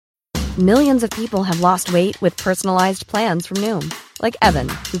Millions of people have lost weight with personalized plans from Noom. Like Evan,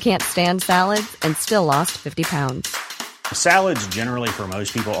 who can't stand salads and still lost 50 pounds. Salads generally for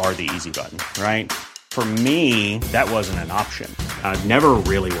most people are the easy button, right? For me, that wasn't an option. I never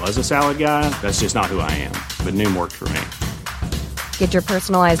really was a salad guy. That's just not who I am. But Noom worked for me. Get your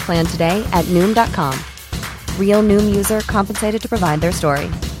personalized plan today at Noom.com. Real Noom user compensated to provide their story.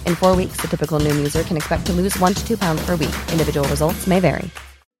 In 4 weeks, the typical Noom user can expect to lose 1 to 2 pounds per week. Individual results may vary.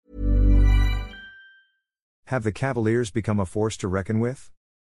 Have the Cavaliers become a force to reckon with?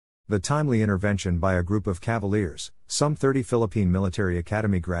 The timely intervention by a group of Cavaliers, some 30 Philippine Military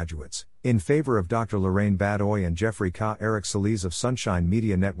Academy graduates, in favor of Dr. Lorraine Badoy and Jeffrey Ka Eric Solis of Sunshine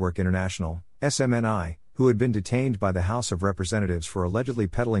Media Network International, SMNI, who had been detained by the House of Representatives for allegedly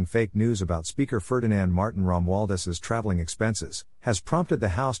peddling fake news about Speaker Ferdinand Martin Romualdez's traveling expenses, has prompted the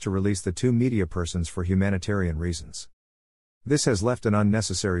House to release the two media persons for humanitarian reasons. This has left an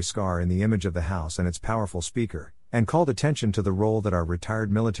unnecessary scar in the image of the House and its powerful Speaker, and called attention to the role that our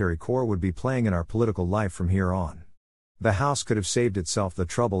retired military corps would be playing in our political life from here on. The House could have saved itself the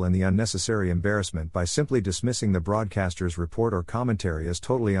trouble and the unnecessary embarrassment by simply dismissing the broadcaster's report or commentary as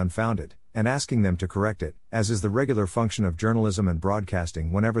totally unfounded, and asking them to correct it, as is the regular function of journalism and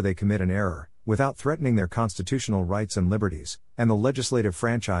broadcasting whenever they commit an error, without threatening their constitutional rights and liberties, and the legislative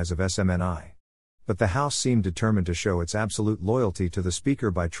franchise of SMNI. But the House seemed determined to show its absolute loyalty to the Speaker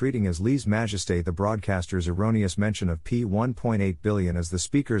by treating as lèse-majesté the broadcaster's erroneous mention of $1.8 billion as the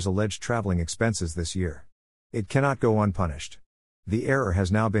Speaker's alleged traveling expenses this year. It cannot go unpunished. The error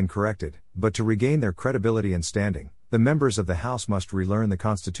has now been corrected, but to regain their credibility and standing, the members of the House must relearn the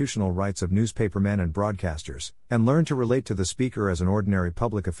constitutional rights of newspapermen and broadcasters, and learn to relate to the Speaker as an ordinary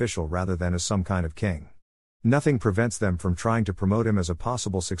public official rather than as some kind of king. Nothing prevents them from trying to promote him as a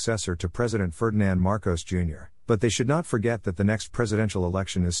possible successor to President Ferdinand Marcos Jr., but they should not forget that the next presidential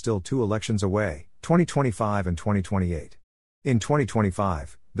election is still 2 elections away, 2025 and 2028. In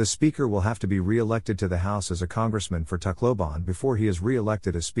 2025, the Speaker will have to be re-elected to the House as a congressman for Tacloban before he is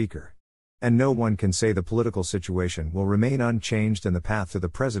re-elected as Speaker. And no one can say the political situation will remain unchanged and the path to the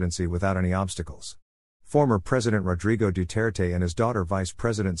presidency without any obstacles. Former President Rodrigo Duterte and his daughter Vice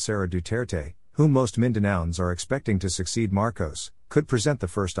President Sara Duterte, whom most Mindanaons are expecting to succeed Marcos, could present the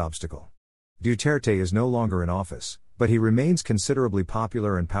first obstacle. Duterte is no longer in office, but he remains considerably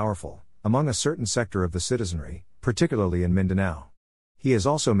popular and powerful, among a certain sector of the citizenry, particularly in Mindanao. He has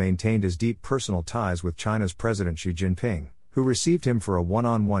also maintained his deep personal ties with China's President Xi Jinping, who received him for a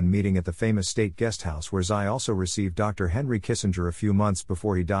one-on-one meeting at the famous State Guest House where Xi also received Dr. Henry Kissinger a few months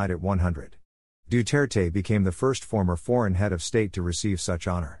before he died at 100. Duterte became the first former foreign head of state to receive such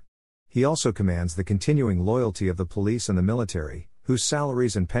honor. He also commands the continuing loyalty of the police and the military, whose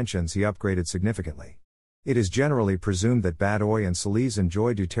salaries and pensions he upgraded significantly. It is generally presumed that Badoy and Solis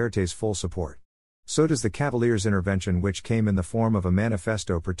enjoy Duterte's full support. So does the Cavaliers' intervention, which came in the form of a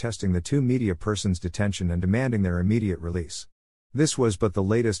manifesto protesting the two media persons' detention and demanding their immediate release. This was but the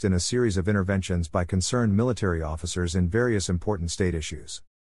latest in a series of interventions by concerned military officers in various important state issues.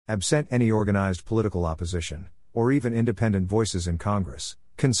 Absent any organized political opposition, or even independent voices in Congress,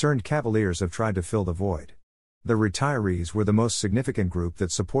 concerned Cavaliers have tried to fill the void. The retirees were the most significant group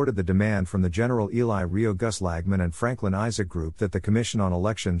that supported the demand from the General Eli Rio Gus Lagman and Franklin Isaac group that the Commission on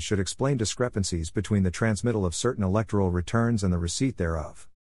Elections should explain discrepancies between the transmittal of certain electoral returns and the receipt thereof.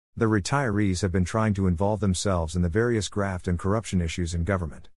 The retirees have been trying to involve themselves in the various graft and corruption issues in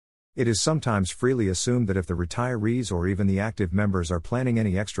government. It is sometimes freely assumed that if the retirees or even the active members are planning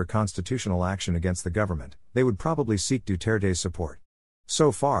any extra constitutional action against the government, they would probably seek Duterte's support.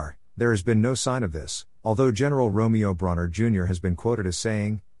 So far, there has been no sign of this, although General Romeo Bronner Jr. has been quoted as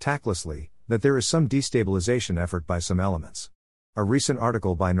saying, tactlessly, that there is some destabilization effort by some elements. A recent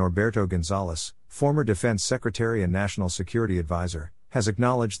article by Norberto Gonzales, former Defense Secretary and National Security Advisor, has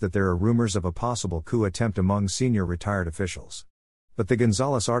acknowledged that there are rumors of a possible coup attempt among senior retired officials. But the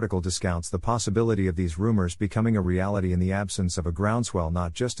Gonzales article discounts the possibility of these rumors becoming a reality in the absence of a groundswell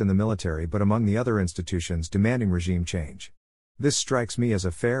not just in the military but among the other institutions demanding regime change. This strikes me as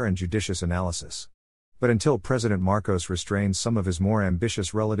a fair and judicious analysis. But until President Marcos restrains some of his more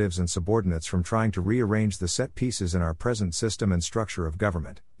ambitious relatives and subordinates from trying to rearrange the set pieces in our present system and structure of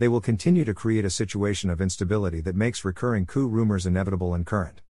government, they will continue to create a situation of instability that makes recurring coup rumors inevitable and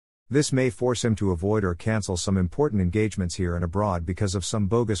current. This may force him to avoid or cancel some important engagements here and abroad because of some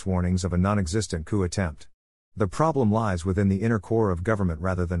bogus warnings of a non-existent coup attempt. The problem lies within the inner core of government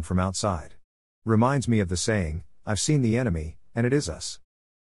rather than from outside. Reminds me of the saying, I've seen the enemy, and it is us.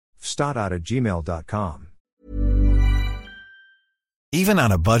 fstodot@gmail.com. Even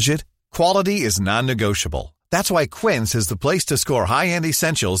on a budget, quality is non-negotiable. That's why Quince is the place to score high-end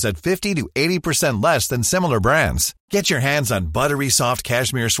essentials at 50 to 80% less than similar brands. Get your hands on buttery soft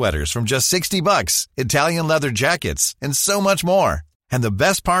cashmere sweaters from just $60, Italian leather jackets, and so much more. And the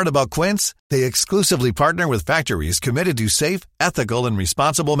best part about Quince, they exclusively partner with factories committed to safe, ethical, and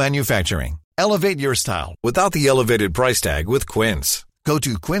responsible manufacturing. Elevate your style without the elevated price tag with Quince. Go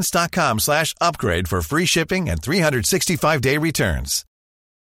to quince.com/upgrade for free shipping and 365-day returns.